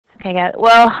Okay, guys.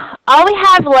 Well, all we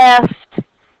have left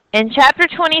in Chapter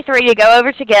 23 to go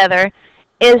over together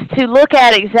is to look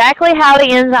at exactly how the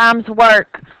enzymes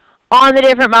work on the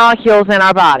different molecules in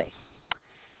our body.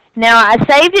 Now, I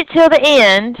saved it till the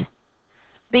end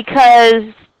because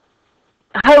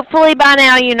hopefully by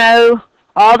now you know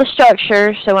all the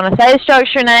structures. So when I say the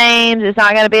structure names, it's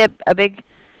not going to be a big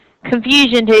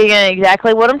confusion to you. You know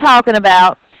exactly what I'm talking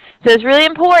about. So it's really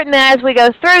important that as we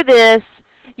go through this,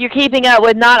 you're keeping up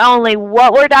with not only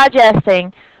what we're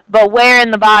digesting, but where in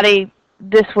the body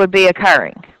this would be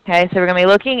occurring. Okay, so we're going to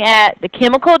be looking at the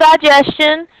chemical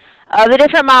digestion of the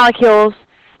different molecules,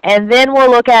 and then we'll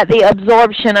look at the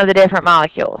absorption of the different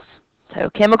molecules. So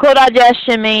chemical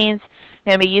digestion means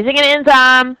you're going to be using an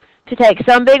enzyme to take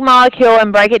some big molecule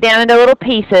and break it down into little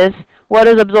pieces. What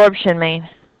does absorption mean?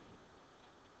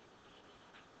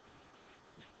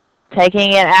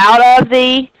 Taking it out of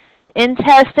the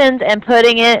intestines and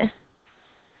putting it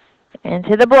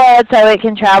into the blood so it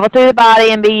can travel through the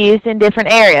body and be used in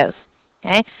different areas.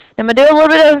 Okay? I'm going to do a little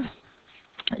bit of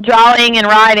drawing and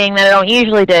writing that I don't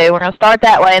usually do. We're going to start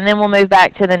that way, and then we'll move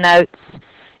back to the notes.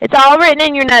 It's all written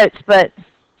in your notes, but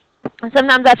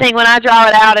sometimes I think when I draw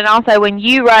it out and also when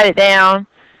you write it down,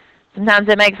 sometimes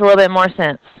it makes a little bit more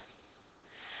sense.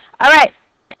 All right,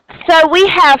 so we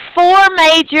have 4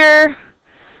 major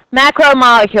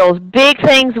macromolecules, big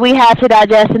things we have to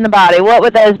digest in the body. What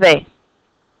would those be?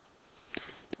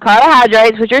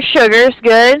 Carbohydrates, which are sugars,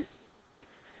 good.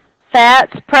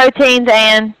 Fats, proteins,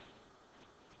 and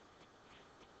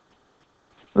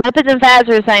lipids and fats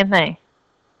are the same thing.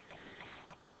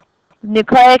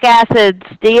 Nucleic acids,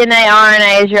 DNA,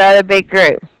 RNA is your other big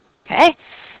group. Okay?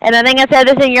 And I think I said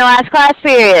this in your last class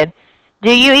period.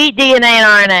 Do you eat DNA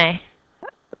and RNA?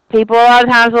 People a lot of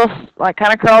times will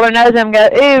kind of curl their nose and go,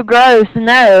 ooh, gross.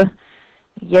 No.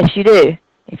 Yes, you do.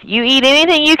 If you eat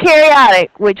anything eukaryotic,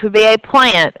 which would be a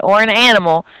plant or an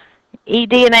animal, eat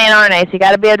DNA and RNA. So you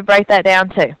got to be able to break that down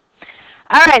too.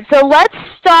 All right, so let's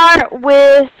start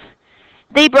with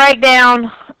the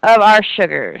breakdown of our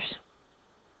sugars.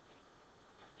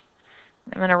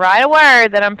 I'm going to write a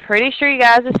word that I'm pretty sure you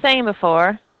guys have seen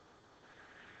before.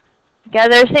 You guys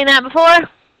ever seen that before?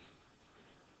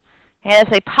 Yeah,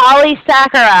 it's a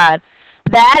polysaccharide.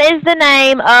 That is the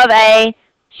name of a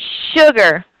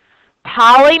sugar.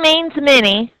 Poly means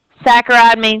many,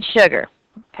 saccharide means sugar.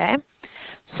 Okay?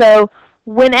 So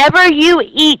whenever you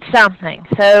eat something,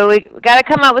 so we've got to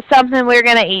come up with something we're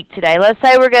going to eat today. Let's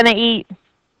say we're going to eat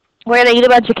a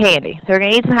bunch of candy. So we're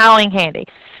going to eat some Halloween candy.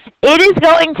 It is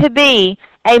going to be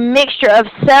a mixture of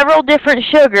several different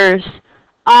sugars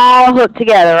all hooked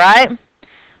together, right?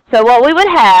 So what we would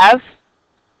have,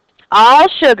 all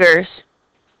sugars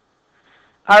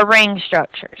are ring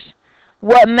structures.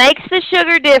 What makes the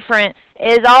sugar different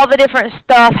is all the different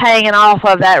stuff hanging off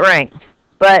of that ring.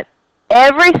 But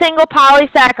every single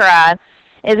polysaccharide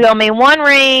is going to be one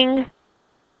ring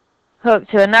hooked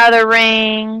to another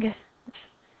ring,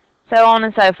 so on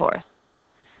and so forth.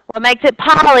 What makes it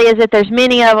poly is that there's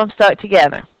many of them stuck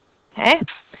together. Okay?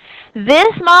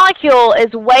 This molecule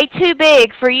is way too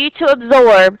big for you to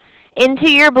absorb into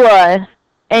your blood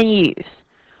and use.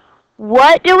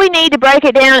 What do we need to break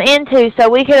it down into so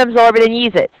we can absorb it and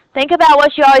use it? Think about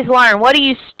what you always learn. What do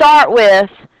you start with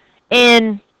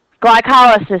in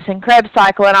glycolysis and Krebs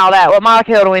cycle and all that? What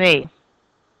molecule do we need?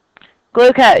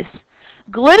 Glucose.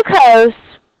 Glucose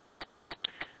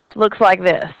looks like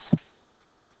this.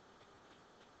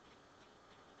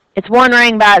 It's one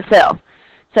ring by itself.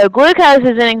 So glucose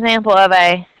is an example of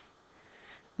a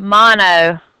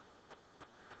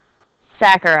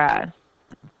monosaccharide.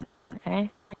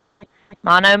 Okay?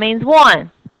 Mono means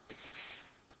one.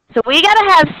 So we got to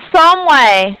have some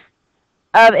way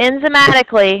of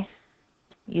enzymatically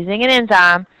using an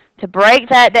enzyme to break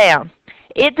that down.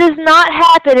 It does not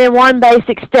happen in one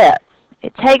basic step.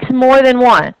 It takes more than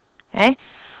one. Okay?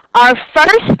 Our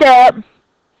first step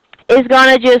is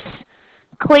going to just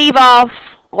cleave off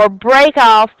or break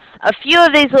off a few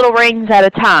of these little rings at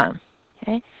a time.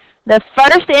 Okay? The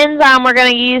first enzyme we're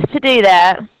going to use to do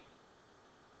that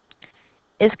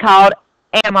is called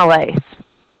amylase.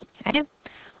 Okay?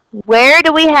 Where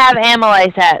do we have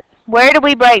amylase at? Where do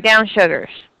we break down sugars?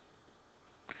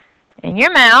 In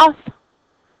your mouth.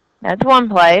 That's one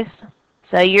place.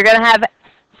 So you're going to have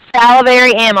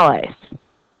salivary amylase.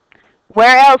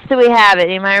 Where else do we have it?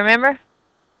 Anybody remember?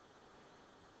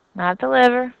 Not the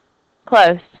liver.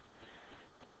 Close.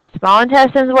 Small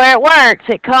intestine is where it works.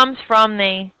 It comes from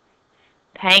the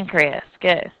pancreas.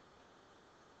 Good.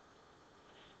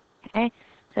 Okay.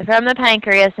 So from the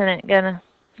pancreas, and it's going to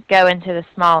go into the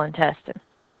small intestine.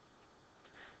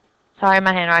 Sorry,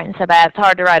 my handwriting's so bad. It's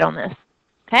hard to write on this.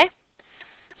 Okay?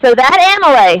 So that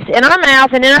amylase in our mouth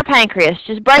and in our pancreas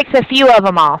just breaks a few of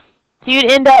them off. So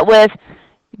you'd end up with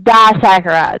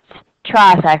disaccharides,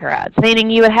 trisaccharides, meaning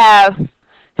you would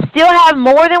still have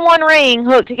more than one ring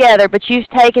hooked together, but you've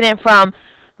taken it from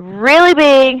really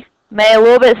big, made a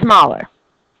little bit smaller.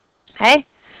 Okay?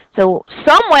 So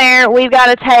somewhere we've got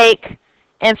to take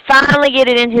and finally get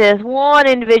it into this one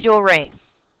individual ring.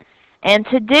 And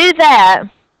to do that,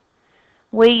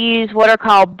 we use what are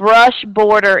called brush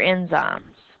border enzymes.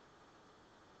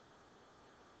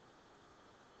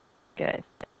 Good.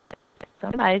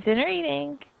 Somebody's in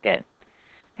reading. Good.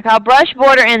 They're called brush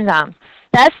border enzymes.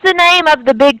 That's the name of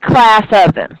the big class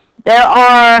of them. There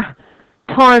are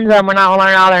tons of them. We're not going to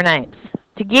learn all their names.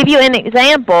 To give you an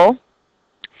example,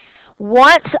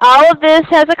 once all of this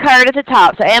has occurred at the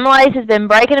top, so amylase has been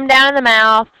breaking them down in the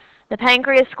mouth, the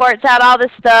pancreas squirts out all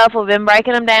this stuff, we've been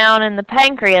breaking them down in the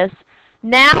pancreas,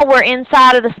 now we're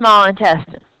inside of the small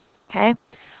intestine. Okay?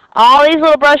 All these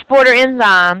little brush border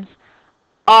enzymes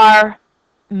are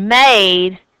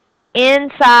made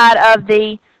inside of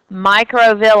the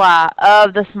microvilli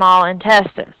of the small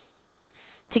intestine.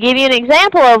 To give you an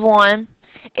example of one,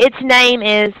 its name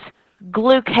is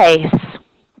glucase.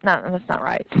 No, that's not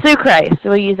right. Sucrase. So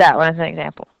we'll use that one as an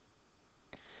example.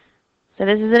 So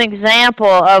this is an example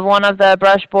of one of the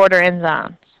brush border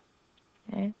enzymes.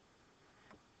 Okay?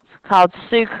 It's called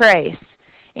sucrase.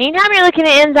 Anytime you're looking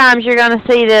at enzymes, you're going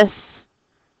to see this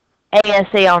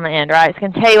ASE on the end, right? It's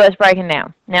going to tell you what it's breaking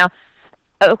down. Now,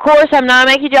 of course, I'm not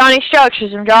making you draw any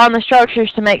structures. I'm drawing the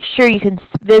structures to make sure you can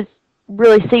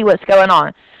really see what's going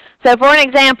on. So for an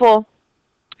example,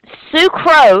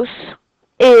 sucrose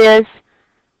is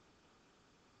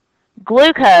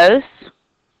glucose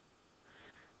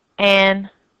and,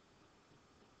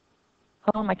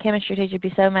 oh, my chemistry teacher would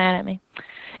be so mad at me,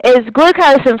 is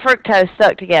glucose and fructose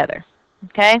stuck together.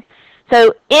 Okay?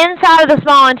 So inside of the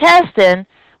small intestine,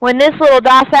 when this little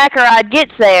disaccharide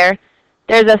gets there,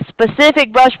 there's a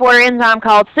specific brush border enzyme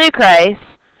called sucrase,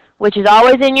 which is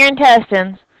always in your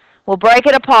intestines. We'll break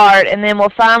it apart, and then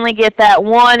we'll finally get that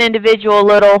one individual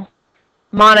little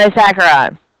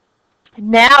monosaccharide.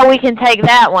 Now we can take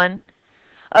that one,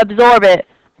 absorb it,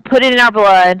 put it in our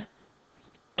blood,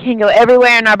 can go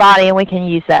everywhere in our body, and we can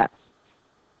use that.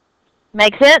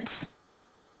 Make sense?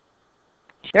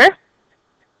 Sure?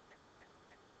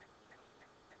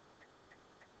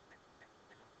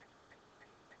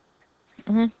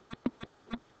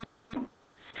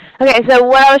 Okay, so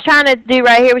what I was trying to do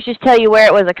right here was just tell you where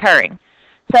it was occurring.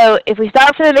 So if we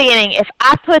start from the beginning, if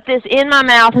I put this in my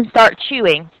mouth and start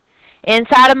chewing,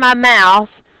 inside of my mouth,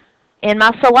 in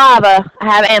my saliva, I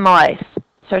have amylase.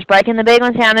 Starts breaking the big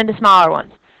ones down into smaller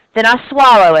ones. Then I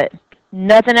swallow it.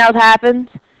 Nothing else happens.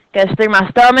 Goes through my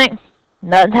stomach.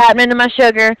 Nothing's happening to my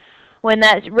sugar. When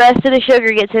that rest of the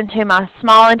sugar gets into my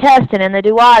small intestine and the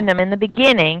duodenum in the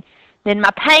beginning, then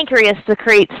my pancreas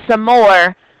secretes some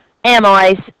more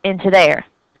amylase into there.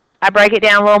 I break it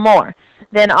down a little more.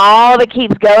 Then all of it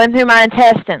keeps going through my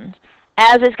intestines.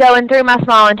 As it's going through my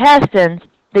small intestines,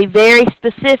 the very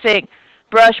specific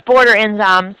brush border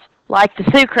enzymes like the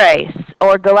sucrase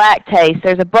or galactase,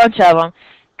 there's a bunch of them,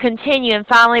 continue and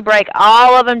finally break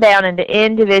all of them down into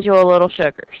individual little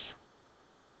sugars.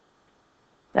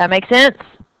 Does that make sense?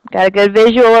 Got a good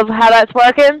visual of how that's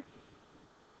working?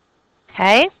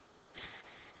 Okay.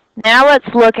 Now let's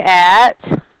look at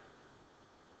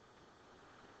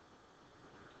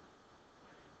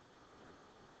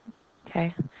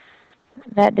okay.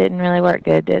 That didn't really work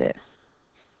good, did it?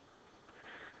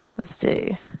 Let's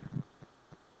do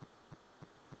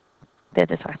it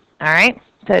this way. Alright?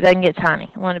 So it doesn't get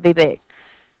tiny. I want it to be big.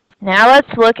 Now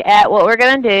let's look at what we're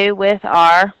going to do with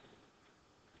our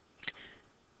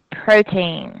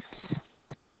proteins.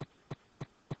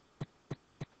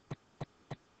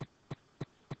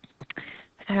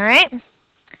 Alright?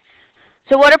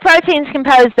 So what are proteins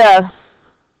composed of?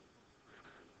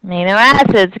 Amino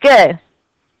acids. Good.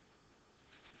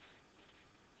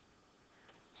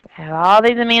 We have all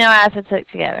these amino acids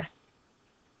hooked together.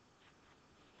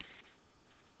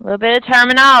 A little bit of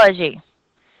terminology.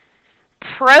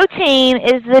 Protein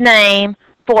is the name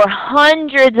for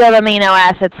hundreds of amino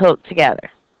acids hooked together.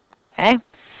 Okay?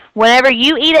 Whenever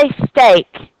you eat a steak,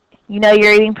 you know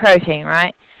you're eating protein,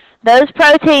 right? Those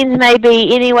proteins may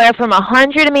be anywhere from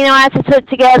 100 amino acids hooked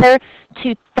together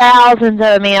to thousands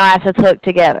of amino acids hooked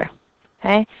together.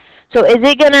 Okay? So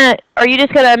are you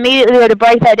just going to immediately be able to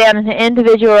break that down into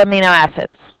individual amino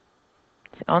acids?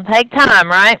 It's going to take time,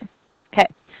 right? Okay.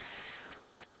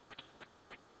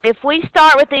 If we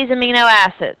start with these amino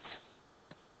acids,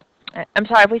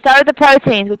 if we start with the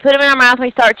proteins, we put them in our mouth and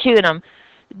we start chewing them.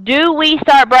 do we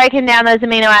start breaking down those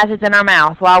amino acids in our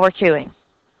mouth while we're chewing?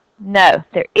 No.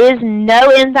 There is no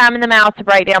enzyme in the mouth to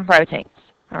break down proteins.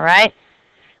 All right?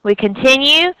 We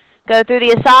continue, go through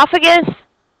the esophagus,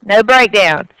 no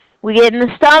breakdown. We get in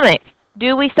the stomach.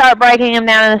 Do we start breaking them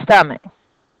down in the stomach?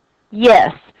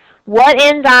 Yes. What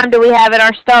enzyme do we have in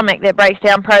our stomach that breaks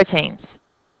down proteins?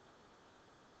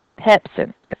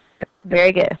 Pepsin.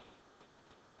 Very good.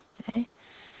 Okay.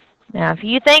 Now, if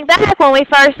you think back when we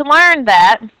first learned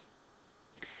that,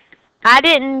 I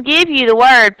didn't give you the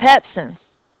word pepsin.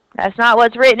 That's not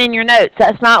what's written in your notes.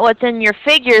 That's not what's in your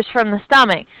figures from the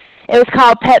stomach. It was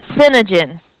called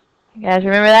pepsinogen. You guys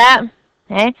remember that?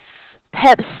 Okay.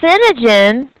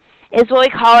 Pepsinogen is what we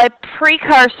call a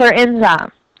precursor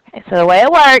enzyme. Okay, so the way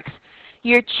it works,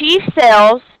 your chief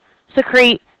cells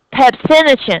secrete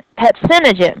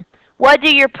pepsinogen. What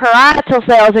do your parietal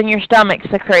cells in your stomach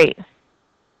secrete?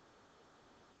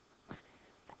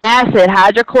 Acid,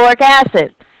 hydrochloric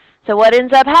acid. So what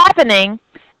ends up happening,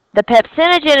 the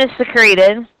pepsinogen is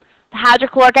secreted, the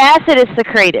hydrochloric acid is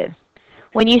secreted.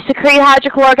 When you secrete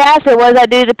hydrochloric acid, what does that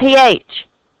do to pH?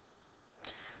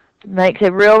 Makes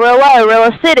it real low,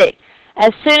 real acidic.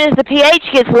 As soon as the pH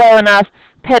gets low enough,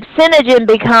 pepsinogen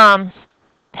becomes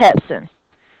pepsin.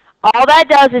 All that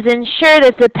does is ensure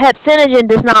that the pepsinogen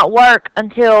does not work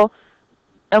unless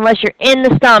you're in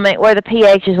the stomach where the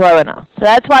pH is low enough. So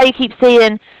that's why you keep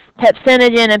seeing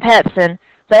pepsinogen and pepsin.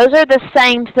 Those are the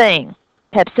same thing.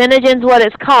 Pepsinogen is what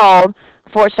it's called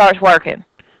before it starts working.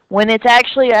 When it's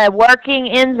actually a working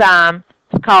enzyme,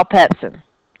 it's called pepsin.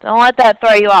 Don't let that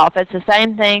throw you off. It's the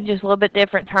same thing, just a little bit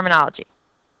different terminology.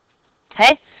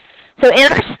 Okay? So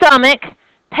in our stomach,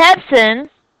 pepsin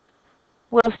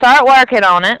will start working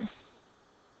on it,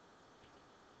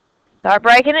 start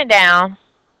breaking it down.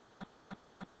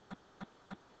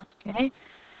 Okay?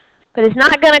 But it's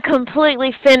not going to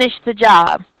completely finish the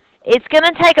job. It's going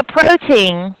to take a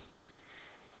protein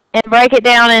and break it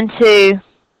down into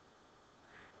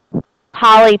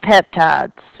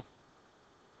polypeptides.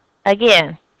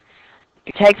 Again,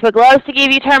 your textbook loves to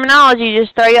give you terminology,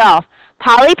 just throw you off.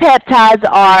 Polypeptides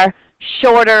are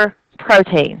shorter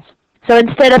proteins. So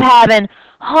instead of having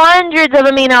hundreds of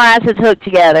amino acids hooked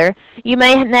together, you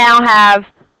may now have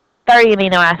 30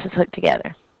 amino acids hooked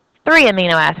together, 3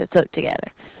 amino acids hooked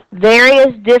together,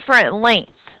 various different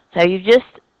lengths. So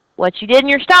what you did in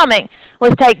your stomach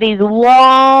was take these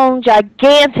long,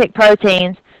 gigantic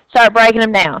proteins, start breaking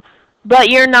them down. But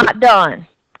you're not done,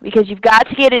 because you've got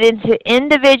to get it into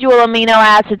individual amino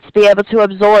acids to be able to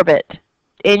absorb it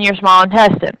in your small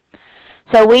intestine.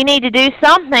 So we need to do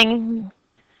something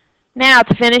now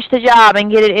to finish the job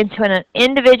and get it into an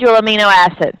individual amino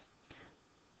acid.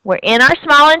 We're in our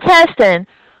small intestine.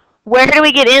 Where do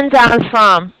we get enzymes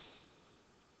from?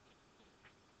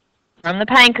 From the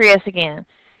pancreas again.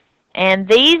 And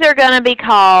these are going to be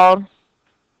called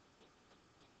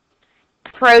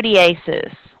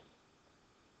proteases,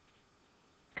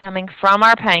 coming from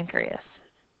our pancreas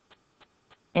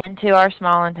into our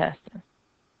small intestine.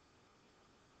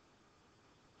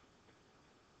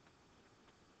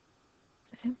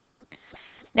 Okay.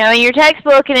 Now in your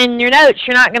textbook and in your notes,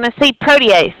 you're not going to see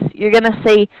protease. You're going to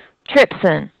see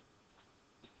trypsin,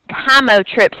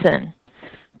 chymotrypsin,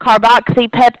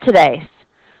 carboxypeptidase.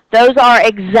 Those are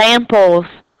examples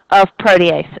of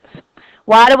proteases.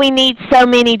 Why do we need so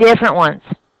many different ones?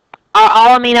 Are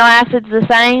all amino acids the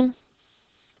same?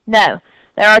 No.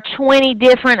 There are 20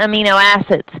 different amino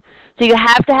acids. So you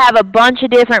have to have a bunch of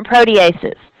different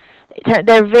proteases.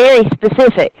 They're very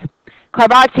specific.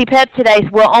 Carboxypeptidase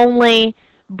will only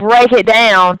break it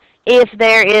down if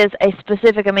there is a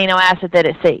specific amino acid that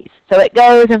it sees. So it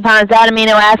goes and finds that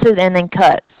amino acid and then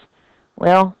cuts.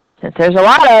 Well, since there's a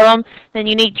lot of them, then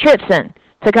you need trypsin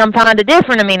to come find a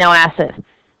different amino acid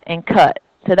and cut.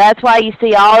 So that's why you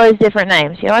see all those different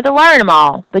names. You don't have to learn them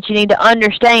all, but you need to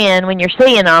understand when you're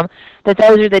seeing them that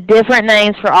those are the different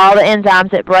names for all the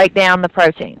enzymes that break down the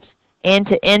proteins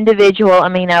into individual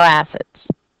amino acids.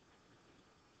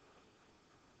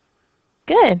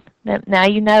 Good. Now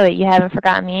you know it. You haven't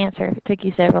forgotten the answer. It took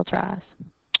you several tries.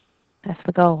 That's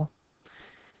the goal.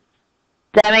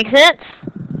 Does that make sense?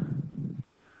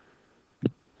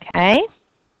 Okay.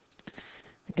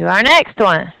 Do our next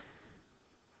one.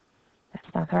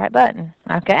 That's not the right button.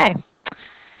 Okay.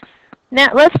 Now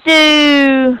let's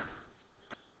do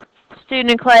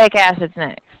nucleic acids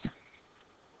next.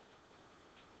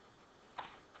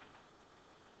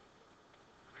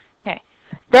 Okay.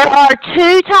 There are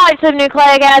 2 types of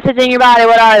nucleic acids in your body.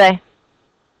 What are they?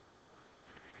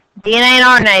 DNA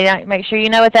and RNA. Make sure you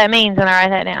know what that means when I write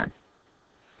that down.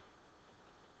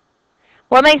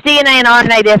 What makes DNA and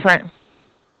RNA different?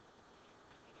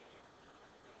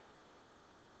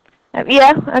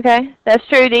 Yeah, okay. That's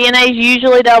true. DNA is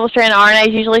usually double-stranded, RNA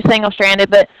is usually single-stranded,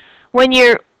 but when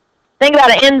you're, think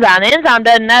about an enzyme. The enzyme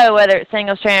doesn't know whether it's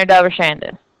single-stranded or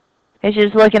double-stranded. It's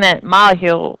just looking at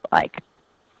molecule, like.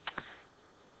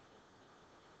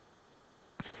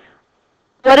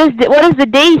 What does the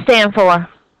D stand for?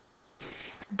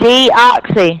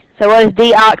 Deoxy. So what does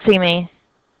deoxy mean?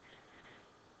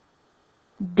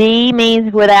 D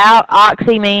means without,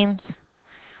 oxy means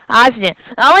oxygen.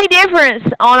 The only difference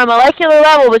on a molecular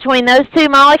level between those two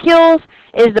molecules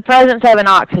is the presence of an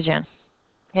oxygen.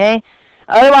 Okay?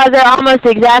 Otherwise, they're almost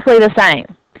exactly the same.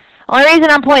 The only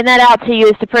reason I'm pointing that out to you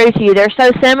is to prove to you they're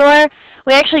so similar,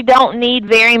 we actually don't need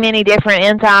very many different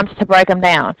enzymes to break them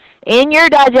down. In your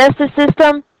digestive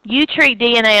system, you treat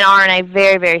DNA and RNA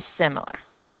very, very similar.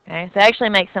 Okay? So it actually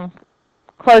makes them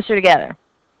closer together.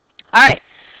 All right.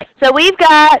 So we've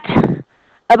got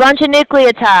a bunch of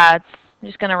nucleotides. I'm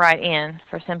just going to write in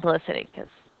for simplicity.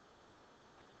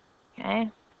 Okay.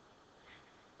 A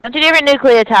bunch of different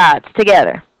nucleotides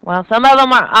together. Well, some of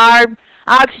them are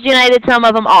oxygenated, some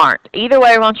of them aren't. Either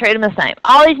way, we're going to treat them the same.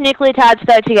 All these nucleotides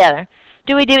stuck together.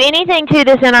 Do we do anything to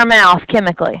this in our mouth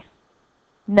chemically?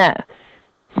 No.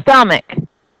 Stomach?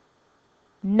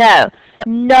 No.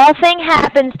 Nothing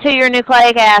happens to your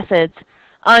nucleic acids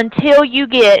until you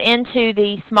get into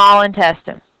the small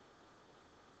intestine.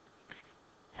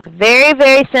 Very,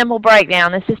 very simple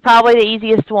breakdown. This is probably the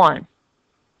easiest one.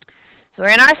 So we're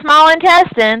in our small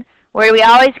intestine. Where do we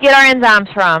always get our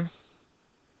enzymes from?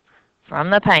 From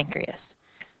the pancreas.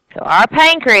 So our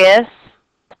pancreas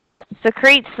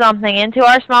secretes something into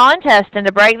our small intestine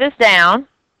to break this down.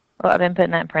 Oh, I've been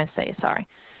putting that in parentheses, sorry.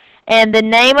 And the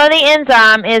name of the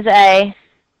enzyme is a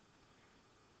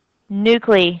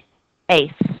nuclease.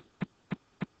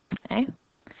 Okay.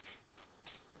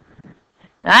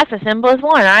 Now, that's the simplest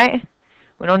one, right?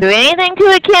 We don't do anything to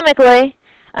it chemically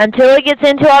until it gets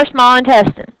into our small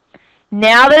intestine.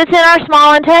 Now that it's in our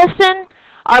small intestine,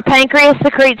 our pancreas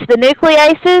secretes the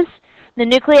nucleases. The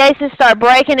nucleases start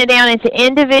breaking it down into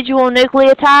individual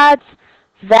nucleotides.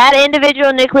 That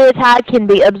individual nucleotide can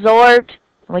be absorbed,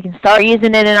 and we can start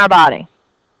using it in our body.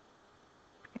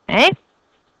 Okay?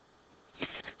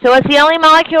 So what's the only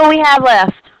molecule we have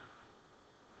left?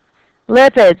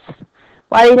 Lipids.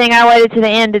 Why do you think I waited to the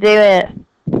end to do it?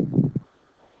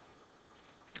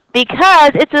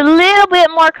 Because it's a little bit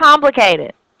more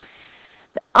complicated.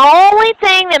 The only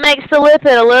thing that makes the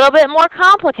lipid a little bit more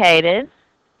complicated,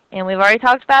 and we've already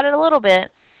talked about it a little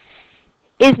bit,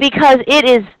 is because it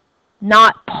is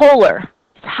not polar.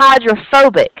 It's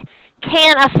hydrophobic.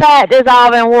 Can a fat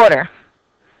dissolve in water?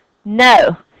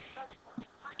 No.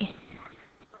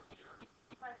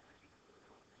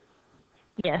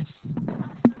 Yes.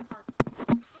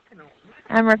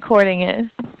 I'm recording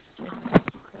it.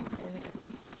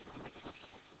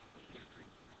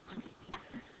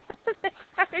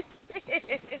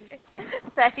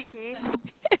 Thank you.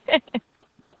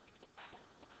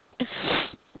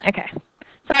 Okay.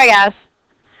 Sorry, guys.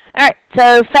 All right.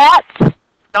 So fats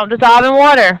don't dissolve in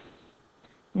water.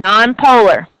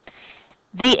 Non-polar.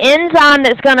 The enzyme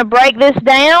that's going to break this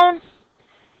down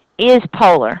is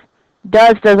polar.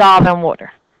 Does dissolve in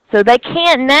water. So they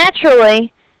can't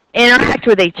naturally interact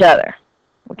with each other.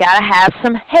 We've got to have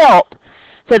some help.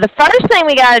 So the first thing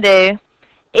we got to do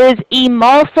is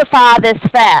emulsify this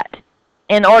fat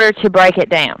in order to break it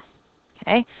down.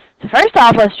 Okay? So first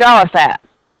off, let's draw a fat.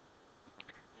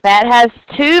 Fat has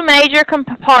two major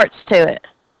parts to it.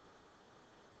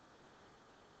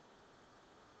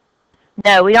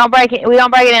 No, we don't break it. We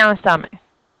don't break it down in the stomach.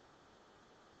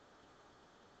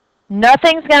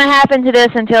 Nothing's going to happen to this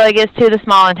until it gets to the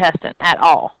small intestine at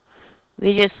all.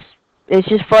 It's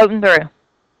just floating through.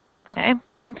 Okay.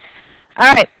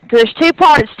 All right. So there's two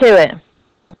parts to it.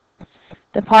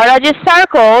 The part I just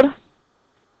circled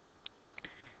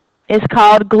is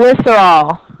called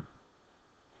glycerol.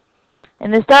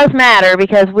 And this does matter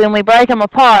because when we break them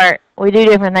apart, we do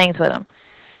different things with them.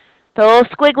 The little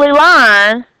squiggly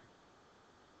line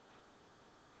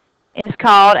is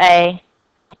called a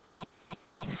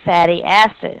fatty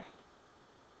acid.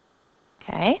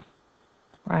 Okay,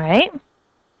 right?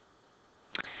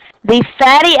 The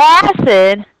fatty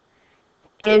acid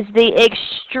is the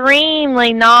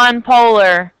extremely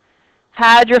nonpolar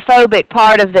hydrophobic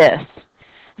part of this.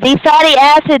 The fatty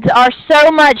acids are so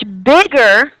much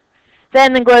bigger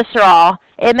than the glycerol,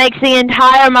 it makes the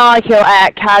entire molecule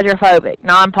act hydrophobic,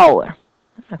 nonpolar.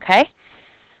 Okay?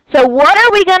 So what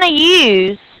are we going to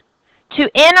use to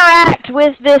interact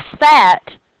with this fat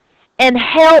and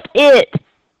help it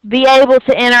be able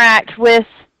to interact with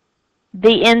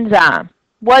the enzyme?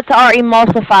 What's our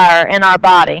emulsifier in our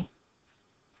body?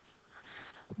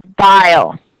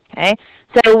 bile. Okay?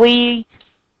 So we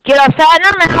get our fat in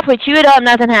our mouth, we chew it up,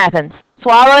 nothing happens.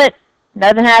 Swallow it,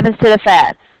 nothing happens to the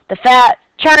fat. The fat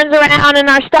churns around in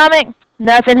our stomach,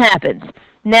 nothing happens.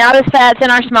 Now this fat's in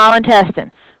our small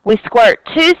intestine. We squirt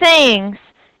two things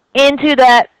into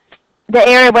the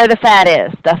area where the fat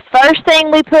is. The first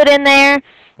thing we put in there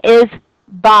is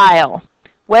bile.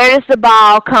 Where does the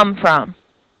bile come from?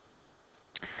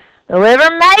 The liver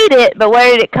made it, but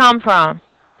where did it come from?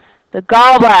 The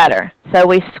gallbladder. So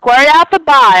we squirt out the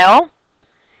bile,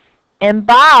 and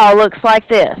bile looks like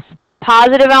this.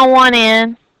 Positive on one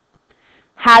end,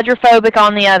 hydrophobic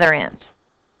on the other end.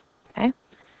 Okay?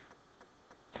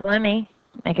 So let me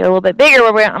make it a little bit bigger.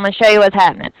 I'm going to show you what's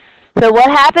happening. So what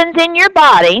happens in your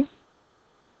body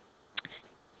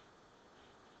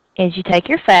is you take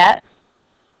your fat,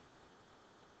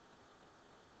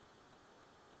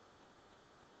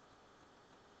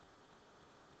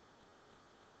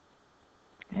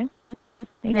 okay?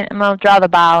 I'm going to draw the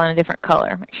bile in a different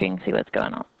color. Make sure you can see what's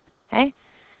going on. Okay?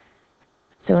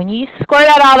 So when you squirt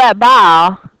out all that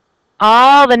bile,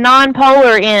 all the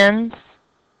nonpolar ends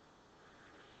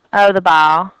of the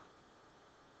bile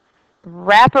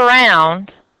wrap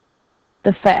around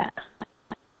the fat.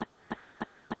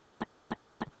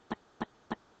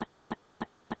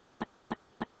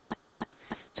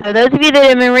 So those of you that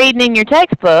have been reading in your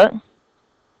textbook,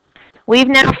 we've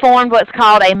now formed what's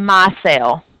called a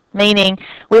micelle, meaning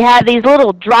we have these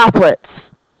little droplets.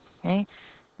 Okay?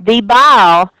 The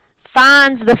bile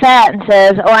finds the fat and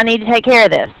says, oh, I need to take care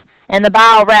of this. And the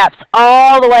bile wraps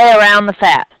all the way around the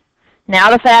fat. Now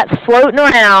the fat's floating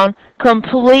around,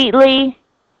 completely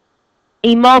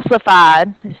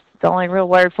emulsified, it's the only real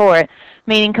word for it,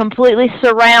 meaning completely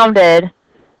surrounded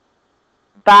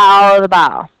by all of the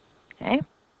bile. Okay?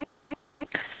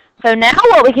 So now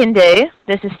what we can do,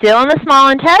 this is still in the small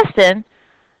intestine,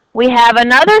 we have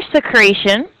another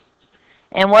secretion.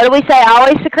 And what do we say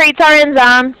always secretes our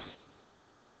enzymes?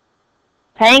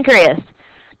 Pancreas.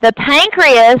 The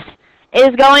pancreas is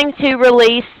going to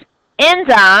release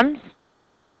enzymes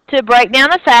to break down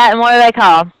the fat, and what are they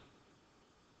called?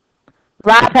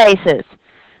 Lipases.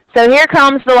 So here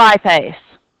comes the lipase.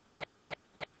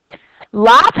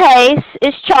 Lipase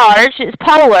is charged, it's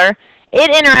polar. It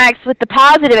interacts with the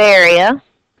positive area,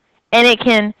 and it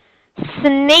can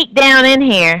sneak down in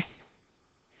here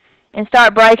and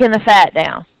start breaking the fat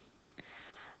down.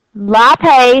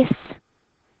 Lipase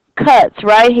cuts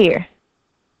right here.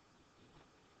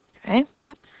 Okay?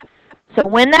 So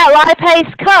when that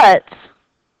lipase cuts,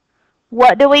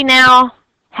 what do we now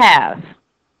have?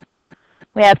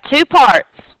 We have two parts.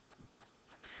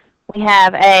 We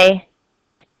have a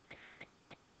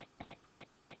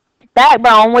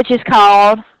backbone, which is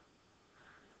called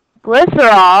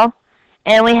glycerol,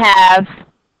 and we have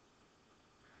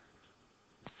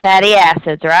fatty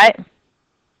acids, right?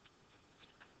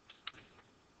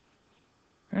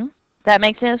 Does that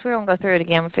make sense? We're going to go through it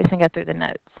again. We're fixing to go through the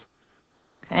notes.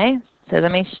 Okay? So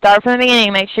let me start from the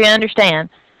beginning, make sure you understand.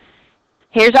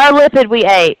 Here's our lipid we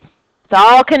ate. It's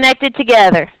all connected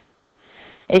together.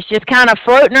 It's just kind of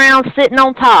floating around, sitting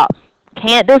on top.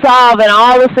 Can't dissolve in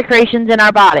all the secretions in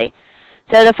our body.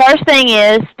 So the first thing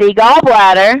is the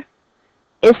gallbladder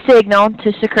is signaled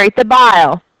to secrete the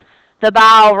bile. The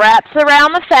bile wraps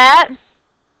around the fat,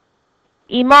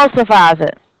 emulsifies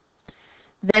it.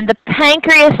 Then the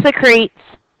pancreas secretes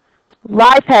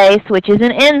lipase, which is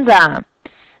an enzyme.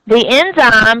 The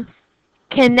enzyme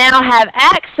can now have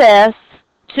access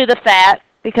to the fat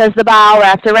because the bile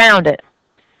wraps around it.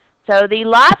 So the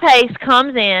lipase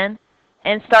comes in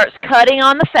and starts cutting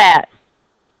on the fat.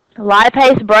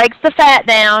 Lipase breaks the fat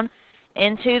down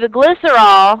into the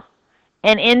glycerol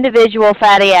and individual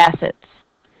fatty acids.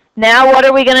 Now what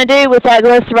are we going to do with that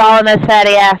glycerol and those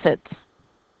fatty acids?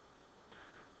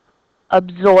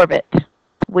 Absorb it.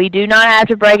 We do not have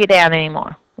to break it down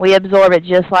anymore. We absorb it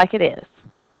just like it is.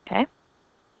 Okay?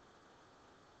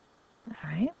 All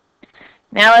right.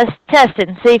 Now let's test it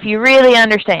and see if you really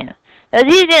understand. Now, if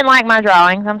you didn't like my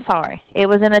drawings, I'm sorry. It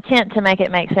was an attempt to make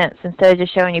it make sense instead of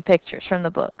just showing you pictures from the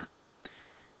book.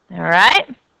 All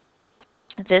right?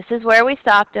 This is where we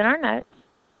stopped in our notes.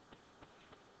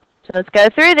 So let's go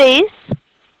through these.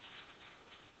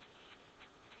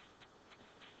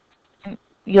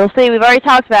 You'll see we've already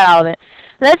talked about all of it.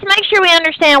 Let's make sure we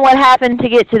understand what happened to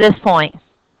get to this point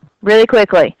really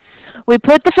quickly. We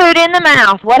put the food in the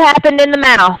mouth. What happened in the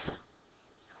mouth?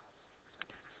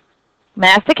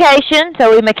 Mastication,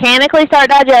 so we mechanically start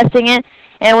digesting it,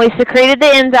 and we secreted the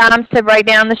enzymes to break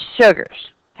down the sugars.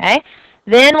 Okay?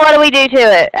 Then what do we do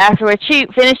to it after we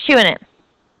finish chewing it?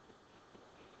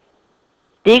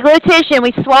 Deglutition,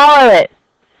 we swallow it.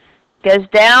 goes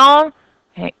down,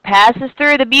 it passes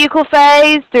through the buccal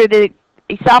phase, through the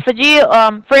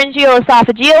esophageal, pharyngeal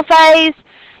esophageal phase.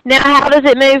 Now how does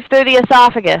it move through the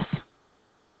esophagus?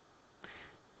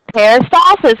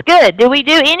 Peristalsis. Good. Do we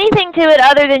do anything to it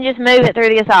other than just move it through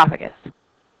the esophagus?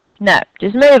 No,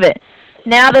 just move it.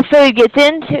 Now the food gets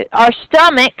into our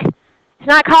stomach. It's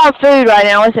not called food right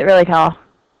now. What's it really called?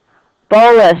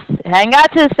 Bolus. It hadn't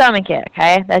got to the stomach yet,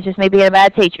 okay? That's just me being a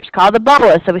bad teacher. It's called the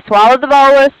bolus. So we swallowed the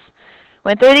bolus,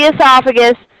 went through the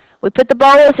esophagus. We put the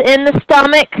bolus in the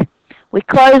stomach. We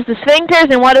close the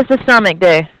sphincters, and what does the stomach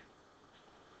do?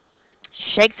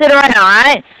 Shakes it around,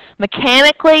 right?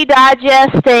 Mechanically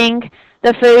digesting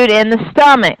the food in the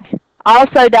stomach.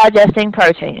 Also digesting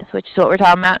proteins, which is what we're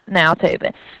talking about now too.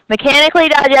 But mechanically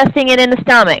digesting it in the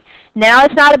stomach. Now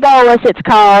it's not a bolus, it's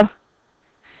called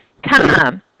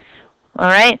chyme.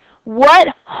 Alright? What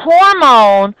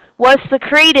hormone was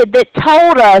secreted that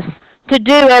told us to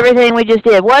do everything we just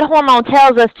did? What hormone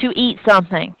tells us to eat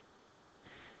something?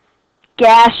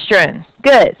 Gastrin.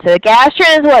 Good. So the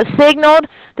gastrin is what signaled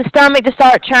the stomach to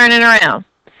start churning around.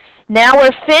 Now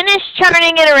we're finished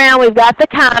churning it around. We've got the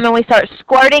chyme, and we start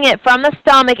squirting it from the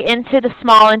stomach into the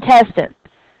small intestine.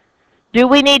 Do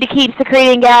we need to keep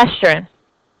secreting gastrin?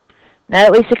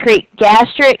 No, we secrete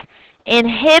gastric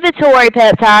inhibitory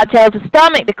peptide, tells the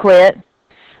stomach to quit.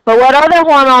 But what other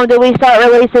hormone do we start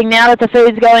releasing now that the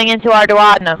food's going into our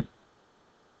duodenum?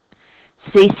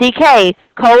 CCK,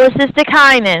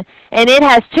 cholecystokinin, and it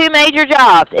has two major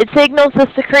jobs. It signals the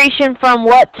secretion from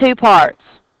what two parts?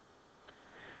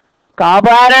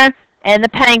 Gallbladder and the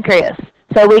pancreas,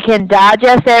 so we can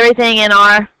digest everything in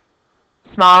our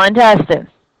small intestine.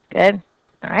 Good?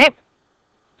 All right?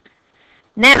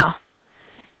 Now,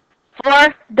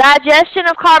 for digestion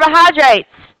of carbohydrates,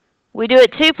 we do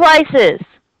it two places,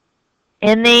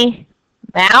 in the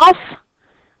mouth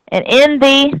and in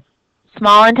the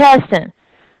small intestine.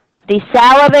 The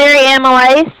salivary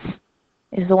amylase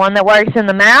is the one that works in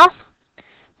the mouth.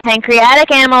 Pancreatic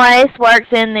amylase works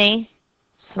in the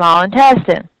small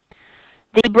intestine.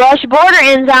 The brush border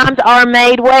enzymes are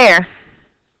made where?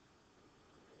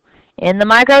 In the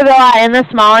microvilli in the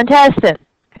small intestine.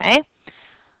 Okay?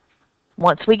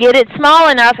 Once we get it small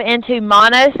enough into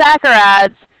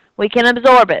monosaccharides, we can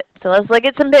absorb it. So let's look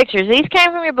at some pictures. These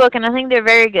came from your book, and I think they're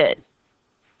very good.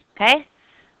 Okay?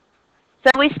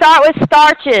 So we start with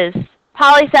starches,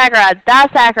 polysaccharides,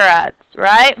 disaccharides,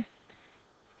 right?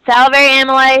 Salivary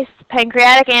amylase,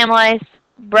 pancreatic amylase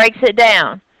breaks it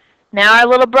down. Now our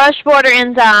little brush border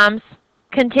enzymes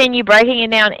continue breaking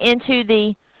it down into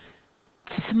the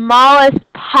smallest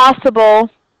possible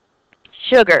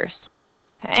sugars.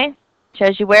 Okay?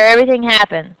 Shows you where everything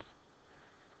happens.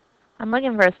 I'm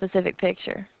looking for a specific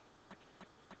picture.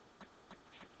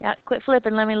 Yeah, quit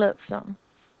flipping, let me look for something.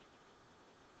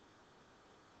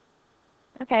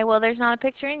 Okay, well, there's not a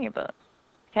picture in your book.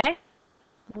 Okay?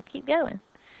 We'll keep going.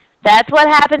 That's what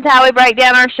happens how we break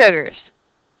down our sugars.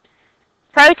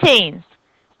 Proteins.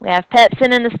 We have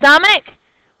pepsin in the stomach.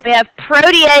 We have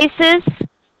proteases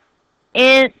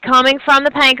coming from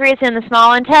the pancreas in the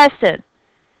small intestine.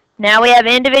 Now we have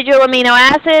individual amino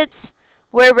acids.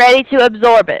 We're ready to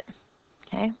absorb it.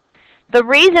 Okay? The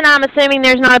reason I'm assuming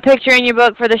there's not a picture in your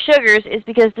book for the sugars is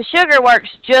because the sugar works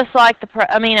just like the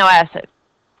amino acid.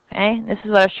 Okay? This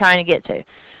is what I was trying to get to.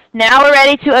 Now we're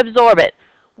ready to absorb it.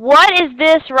 What is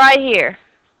this right here?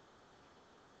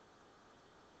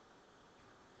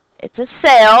 It's a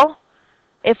cell.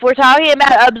 If we're talking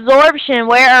about absorption,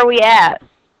 where are we at?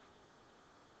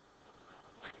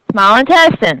 Small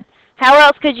intestine. How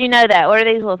else could you know that? What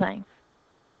are these little things?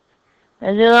 Those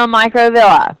are little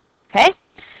microvilli. Okay?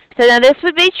 So now this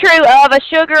would be true of a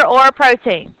sugar or a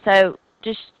protein. So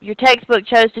just your textbook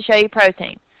chose to show you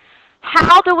protein.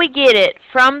 How do we get it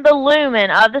from the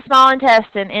lumen of the small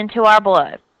intestine into our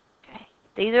blood? Okay.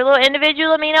 These are little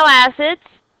individual amino acids.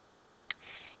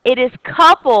 It is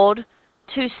coupled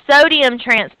to sodium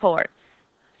transport.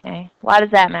 Okay. Why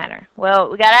does that matter?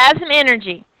 Well, we got to have some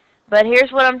energy. But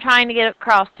here's what I'm trying to get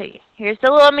across to you. Here's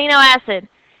the little amino acid.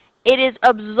 It is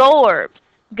absorbed,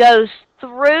 goes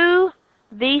through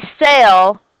the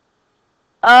cell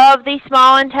of the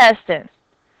small intestine,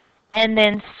 and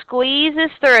then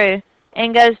squeezes through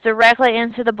and goes directly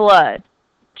into the blood,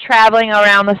 traveling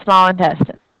around the small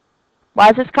intestine. Why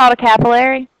is this called a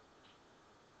capillary?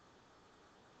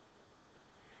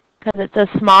 Because it's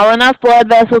a small enough blood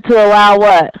vessel to allow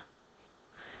what?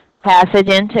 Passage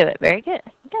into it. Very good.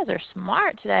 You guys are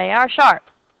smart today. You are sharp.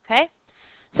 Okay?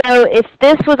 So if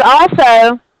this was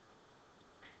also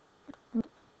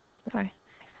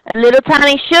a little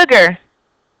tiny sugar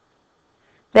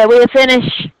that we have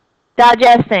finished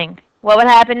digesting, what would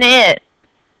happen to it?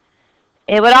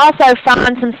 It would also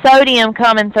find some sodium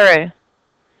coming through,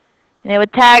 and it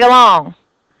would tag along.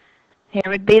 Here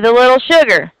would be the little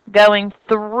sugar going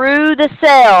through the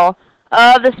cell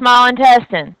of the small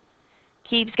intestine.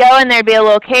 Keeps going, there'd be a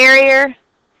little carrier,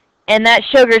 and that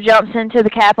sugar jumps into the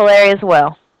capillary as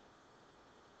well.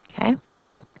 Okay?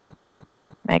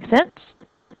 Make sense?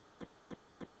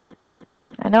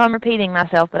 I know I'm repeating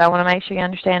myself, but I want to make sure you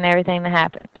understand everything that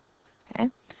happened. Okay?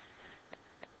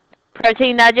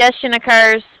 Protein digestion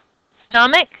occurs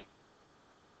stomach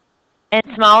and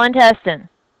small intestine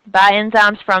by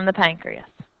enzymes from the pancreas.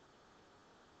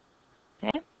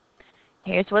 Okay?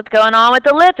 Here's what's going on with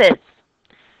the lipids.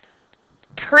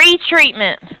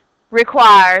 Pre-treatment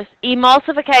requires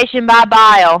emulsification by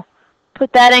bile.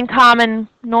 Put that in common,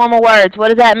 normal words. What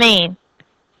does that mean?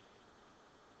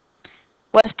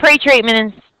 What does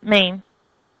pre-treatment mean?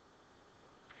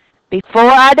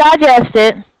 Before I digest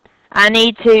it, I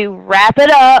need to wrap it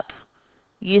up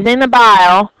using the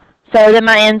bile so that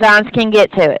my enzymes can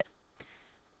get to it.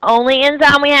 Only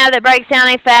enzyme we have that breaks down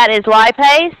a fat is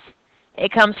lipase.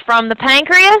 It comes from the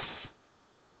pancreas.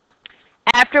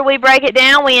 After we break it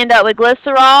down, we end up with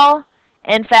glycerol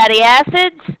and fatty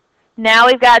acids. Now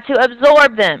we've got to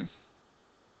absorb them.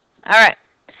 All right.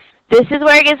 This is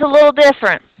where it gets a little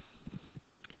different.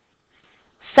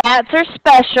 Fats are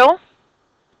special.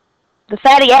 The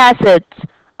fatty acids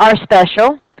are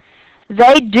special.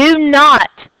 They do not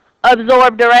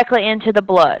absorb directly into the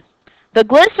blood. The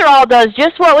glycerol does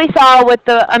just what we saw with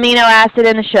the amino acid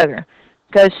and the sugar.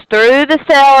 Goes through the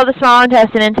cell of the small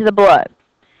intestine into the blood.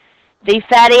 The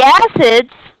fatty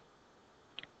acids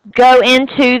go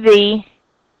into the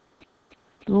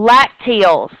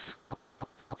lacteals.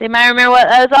 Does anybody remember what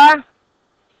those are?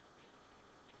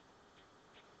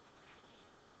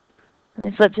 Let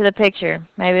me flip to the picture.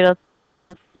 Maybe it'll...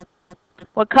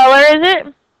 What color is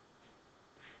it?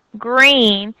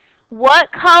 Green. What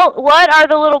are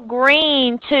the little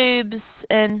green tubes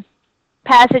and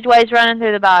passageways running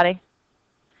through the body?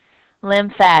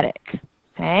 Lymphatic.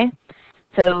 Okay?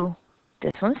 So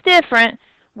this one's different.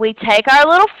 We take our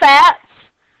little fats,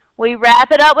 we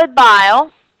wrap it up with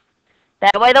bile.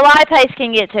 That way the lipase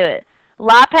can get to it.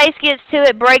 Lipase gets to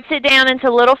it, breaks it down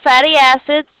into little fatty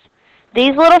acids.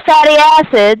 These little fatty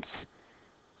acids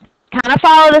kind of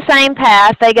follow the same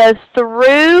path. They go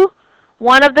through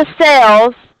one of the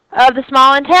cells of the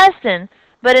small intestine,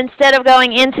 but instead of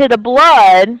going into the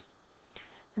blood,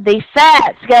 the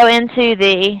fats go into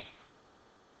the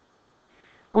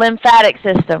lymphatic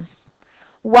system.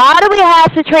 Why do we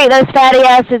have to treat those fatty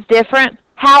acids different?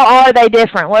 How are they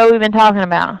different? What have we been talking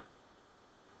about?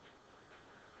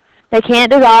 They can't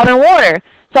dissolve in water.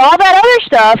 So all that other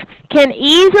stuff can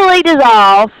easily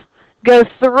dissolve, go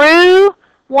through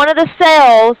one of the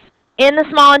cells in the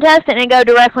small intestine and go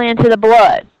directly into the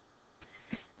blood.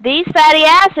 These fatty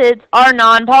acids are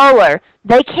nonpolar.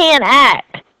 They can't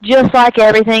act just like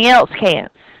everything else can.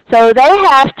 So they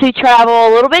have to travel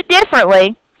a little bit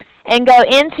differently and go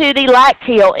into the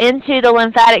lacteal, into the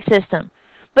lymphatic system.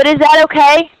 But is that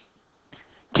okay?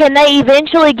 Can they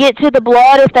eventually get to the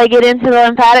blood if they get into the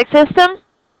lymphatic system?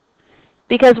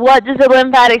 Because what does the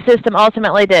lymphatic system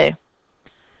ultimately do?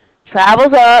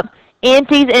 Travels up,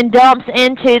 empties and dumps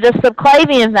into the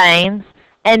subclavian veins,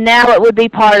 and now it would be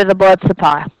part of the blood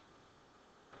supply.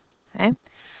 Okay?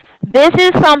 This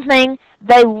is something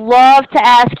they love to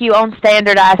ask you on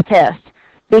standardized tests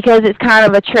because it's kind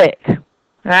of a trick,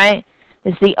 right?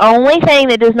 It's the only thing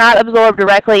that does not absorb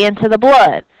directly into the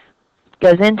blood. It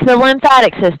goes into the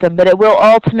lymphatic system, but it will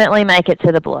ultimately make it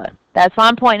to the blood. That's why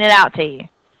I'm pointing it out to you,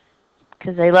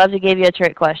 because they love to give you a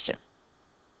trick question.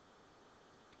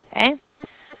 Okay?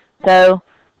 So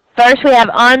first we have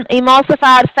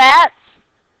unemulsified fats.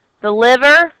 The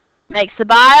liver makes the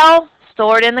bile,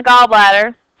 stored in the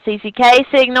gallbladder. CCK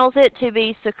signals it to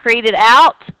be secreted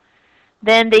out.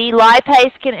 Then the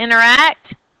lipase can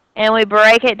interact, and we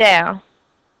break it down.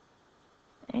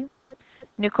 Okay.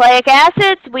 Nucleic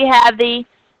acids, we have the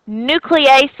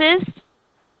nucleases.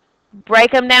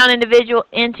 Break them down into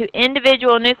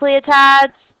individual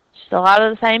nucleotides. Just a lot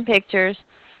of the same pictures.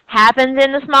 Happens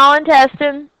in the small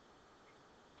intestine.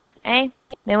 Okay.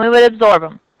 Then we would absorb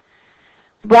them.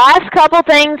 Last couple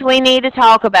things we need to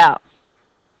talk about.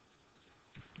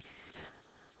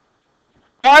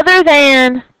 Other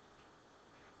than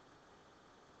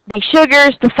the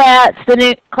sugars, the fats, the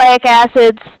nucleic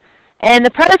acids, and the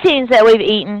proteins that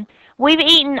we've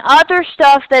eaten other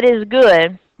stuff that is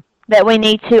good that we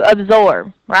need to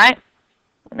absorb, right?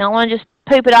 We don't want to just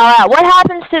poop it all out. What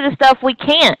happens to the stuff we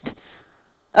can't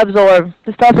absorb,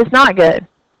 the stuff that's not good?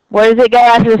 Where does it go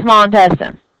after the small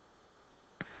intestine?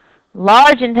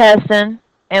 large intestine,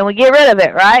 and we get rid of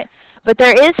it, right? But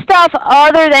there is stuff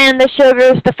other than the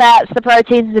sugars, the fats, the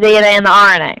proteins, the DNA, and the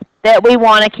RNA that we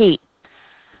want to keep.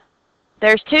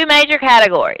 There's two major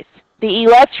categories, the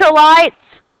electrolytes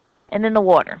and then the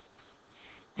water.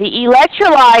 The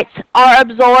electrolytes are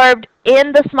absorbed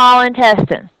in the small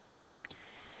intestine.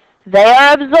 They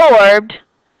are absorbed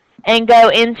and go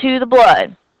into the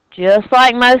blood, just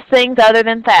like most things other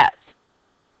than fats.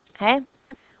 Okay?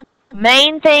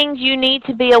 Main things you need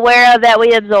to be aware of that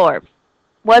we absorb.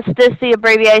 What's this the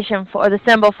abbreviation for, the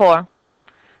symbol for?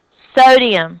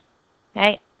 Sodium.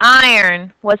 Okay?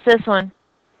 Iron. What's this one?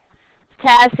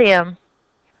 Potassium.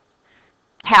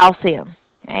 Calcium.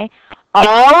 Okay?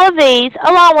 All of these,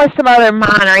 along with some other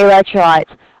minor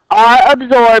electrolytes, are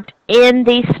absorbed in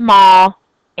the small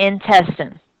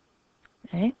intestine.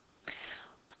 Okay?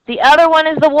 The other one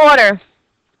is the water.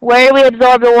 Where do we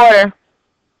absorb the water?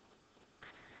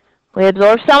 We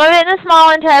absorb some of it in the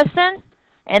small intestine,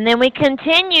 and then we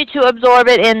continue to absorb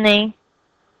it in the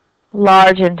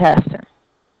large intestine.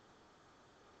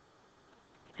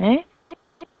 Okay?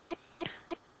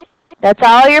 That's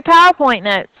all your PowerPoint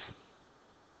notes.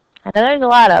 I know there's a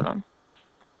lot of them.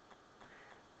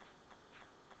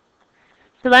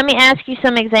 So let me ask you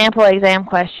some example exam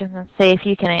questions and see if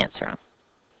you can answer them.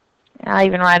 I'll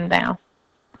even write them down.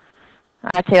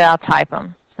 I'll type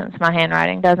them since my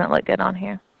handwriting doesn't look good on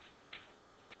here.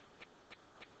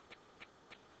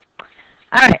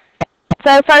 All right.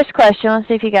 So first question, let's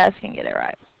see if you guys can get it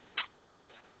right.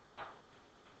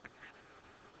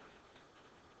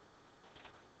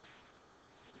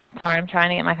 Sorry, I'm trying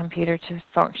to get my computer to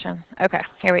function. Okay,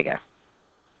 here we go.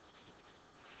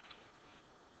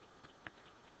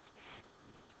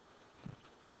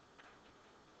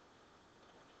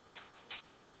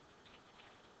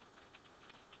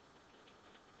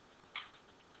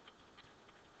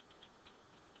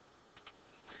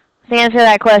 Let's answer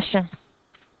that question.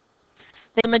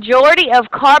 The majority of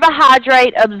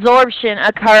carbohydrate absorption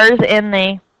occurs in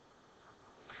the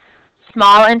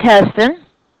small intestine.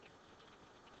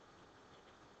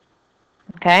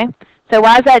 Okay, so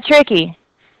why is that tricky?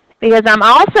 Because I'm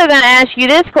also going to ask you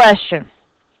this question.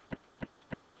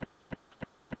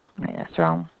 Wait, that's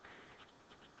wrong.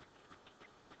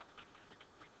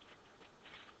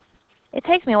 It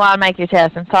takes me a while to make your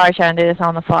test. I'm sorry trying to do this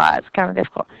on the fly. It's kind of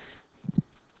difficult.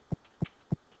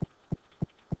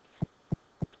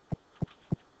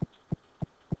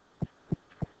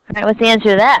 All right, what's the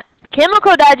answer to that?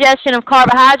 Chemical digestion of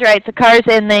carbohydrates occurs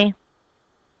in the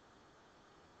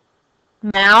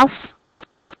mouth.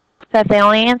 Is that the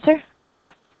only answer?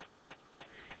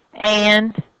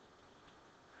 And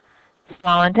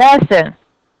small intestine.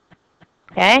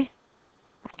 Okay?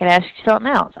 I could ask you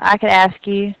something else. I could ask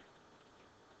you,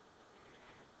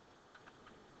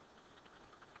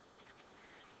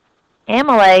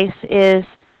 amylase is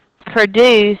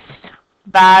produced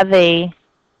by the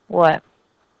what?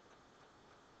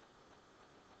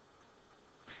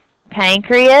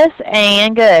 Pancreas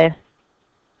and good.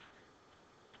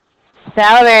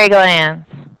 Salivary glands.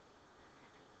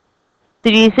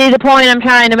 Did you see the point I'm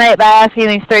trying to make by asking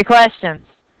these three questions?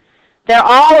 They're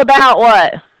all about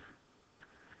what?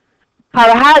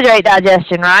 Carbohydrate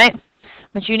digestion, right?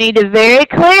 But you need to very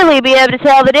clearly be able to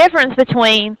tell the difference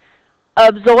between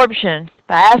absorption. If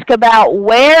I ask about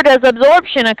where does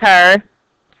absorption occur,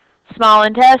 small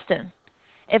intestine.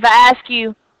 If I ask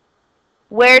you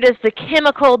where does the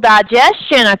chemical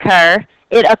digestion occur,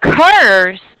 it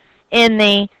occurs in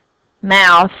the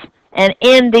mouth and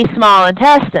in the small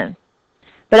intestine.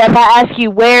 But if I ask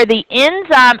you where the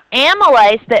enzyme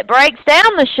amylase that breaks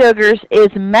down the sugars is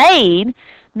made,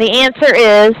 the answer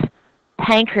is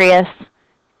pancreas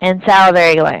and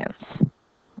salivary glands.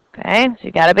 Okay, so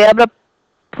you got to be able to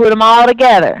put them all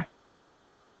together.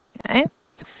 Okay,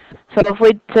 so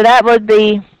that would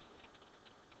be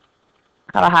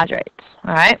carbohydrates.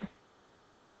 All right.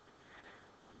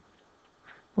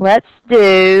 Let's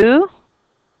do.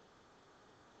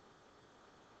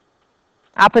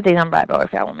 I'll put these on blackboard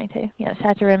if y'all want me to. You just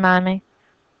have to remind me.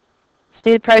 Let's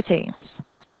do the proteins.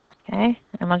 Okay,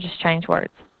 and we'll just change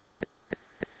words.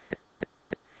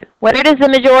 Where does the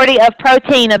majority of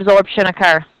protein absorption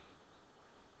occur?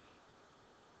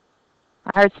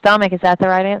 I heard stomach. Is that the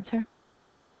right answer?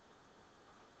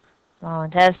 Small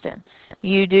intestine.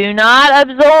 You do not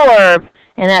absorb,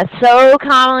 and that's so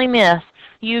commonly missed.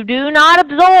 You do not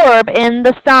absorb in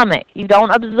the stomach. You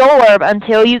don't absorb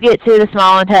until you get to the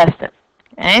small intestine.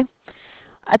 Okay?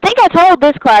 I think I told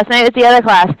this class, maybe it's the other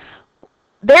class,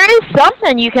 there is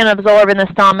something you can absorb in the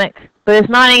stomach, but it's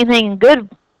not anything good.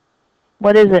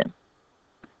 What is it?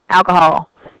 Alcohol.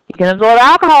 You can absorb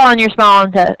alcohol in your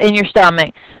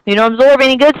stomach. You don't absorb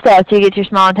any good stuff till you get to your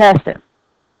small intestine.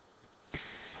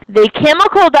 The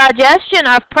chemical digestion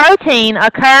of protein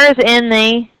occurs in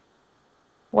the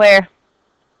where?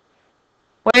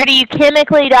 Where do you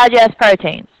chemically digest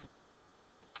proteins?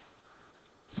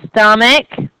 Stomach.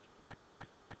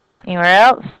 Anywhere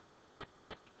else?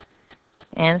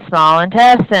 And small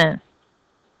intestine.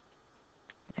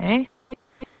 Okay.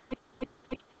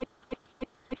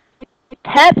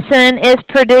 Pepsin is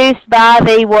produced by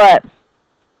the what?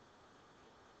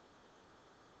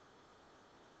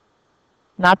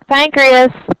 Not the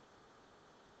pancreas.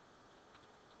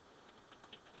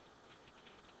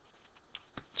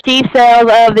 Chief cells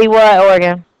of the what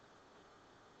organ?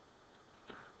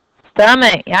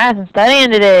 Stomach. You got some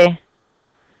studying to do.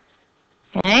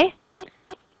 Okay.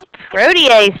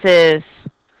 Proteases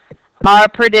are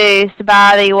produced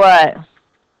by the what?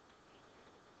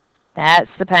 That's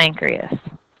the pancreas.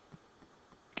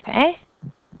 Okay.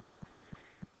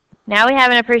 Now we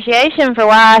have an appreciation for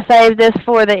why I saved this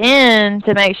for the end,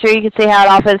 to make sure you can see how it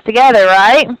all fits together,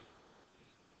 right?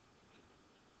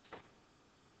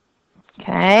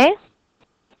 Okay.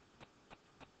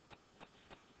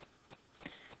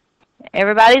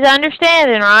 Everybody's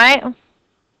understanding, right?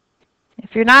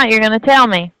 If you're not, you're going to tell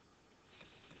me.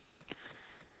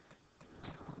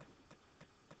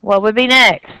 What would be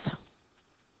next?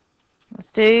 Let's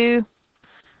do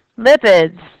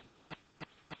lipids.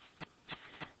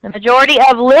 The majority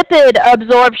of lipid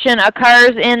absorption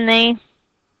occurs in the,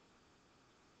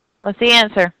 what's the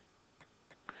answer?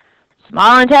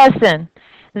 Small intestine.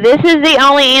 This is the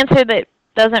only answer that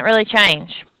doesn't really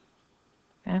change.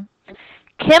 Okay.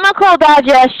 Chemical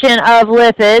digestion of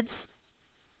lipids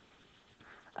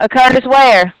occurs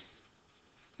where?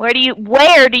 Where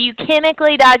do you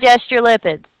chemically digest your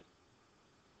lipids?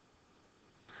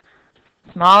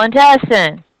 Small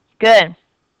intestine. Good.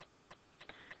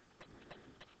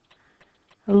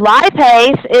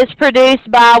 Lipase is produced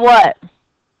by what?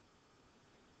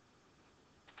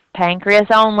 Pancreas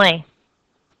only.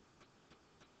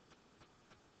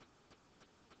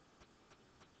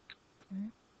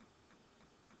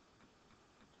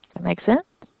 That makes sense?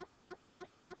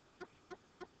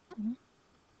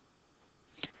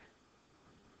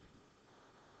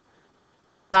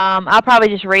 I'll probably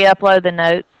just re-upload the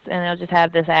notes, and it'll just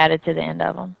have this added to the end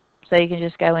of them. So you can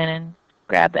just go in and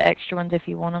grab the extra ones if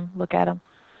you want them, look at them.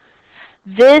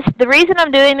 The reason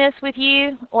I'm doing this with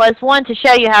you was, one, to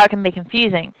show you how it can be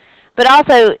confusing, but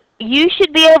also you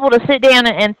should be able to sit down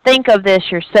and think of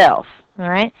this yourself. All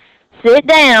right? Sit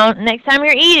down next time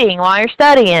you're eating, while you're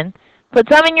studying, put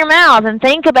some in your mouth and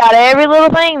think about every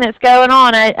little thing that's going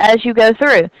on as you go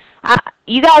through.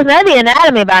 You guys know the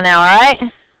anatomy by now,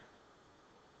 right?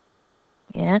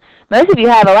 Yeah. Most of you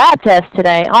have a lab test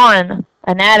today on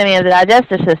anatomy of the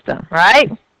digestive system, right?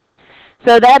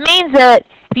 So that means that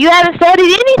if you haven't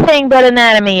studied anything but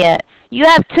anatomy yet, you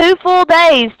have 2 full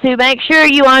days to make sure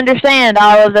you understand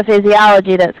all of the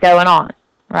physiology that's going on,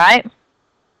 right?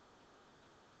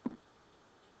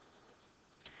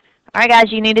 All right,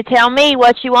 guys, you need to tell me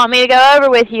what you want me to go over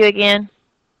with you again.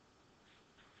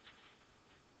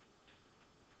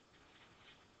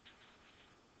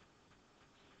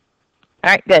 All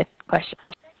right, good. Question.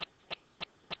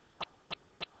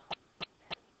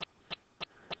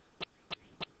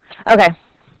 Okay.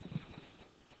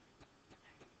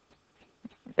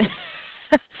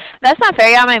 That's not fair.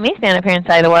 Y'all make me stand up here and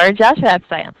say the words. Y'all should have to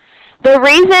say them. The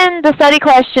reason the study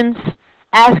questions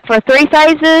ask for 3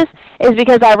 phases is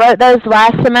because I wrote those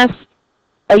last semester,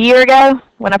 a year ago,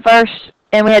 when I first,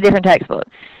 and we had different textbooks.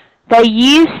 They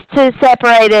used to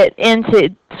separate it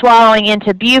into swallowing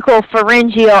into buccal,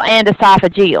 pharyngeal, and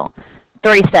esophageal,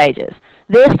 3 stages.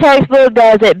 This textbook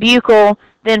does it buccal,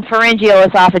 then pharyngeal,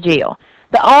 esophageal.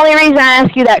 The only reason I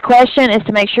ask you that question is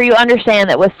to make sure you understand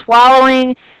that with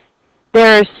swallowing,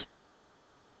 there's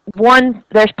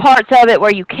parts of it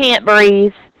where you can't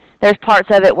breathe. There's parts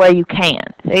of it where you can.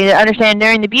 So you understand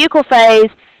during the buccal phase,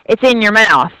 it's in your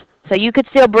mouth. So you could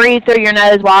still breathe through your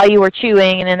nose while you were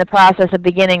chewing and in the process of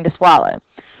beginning to swallow.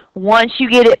 Once you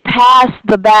get it past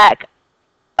the back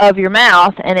of your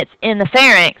mouth and it's in the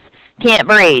pharynx, can't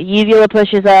breathe. Uvula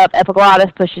pushes up,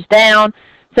 epiglottis pushes down.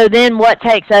 So then what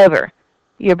takes over?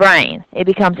 Your brain. It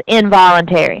becomes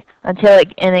involuntary until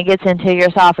it gets into your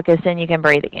esophagus, and you can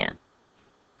breathe again.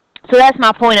 So that's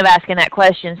my point of asking that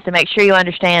question, is to make sure you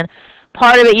understand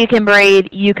part of it you can breathe,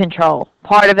 you control.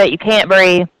 Part of it you can't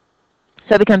breathe,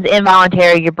 so it becomes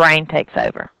involuntary, your brain takes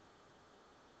over.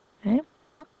 Okay.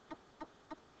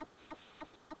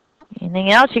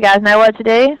 Anything else? You guys know what to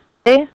do?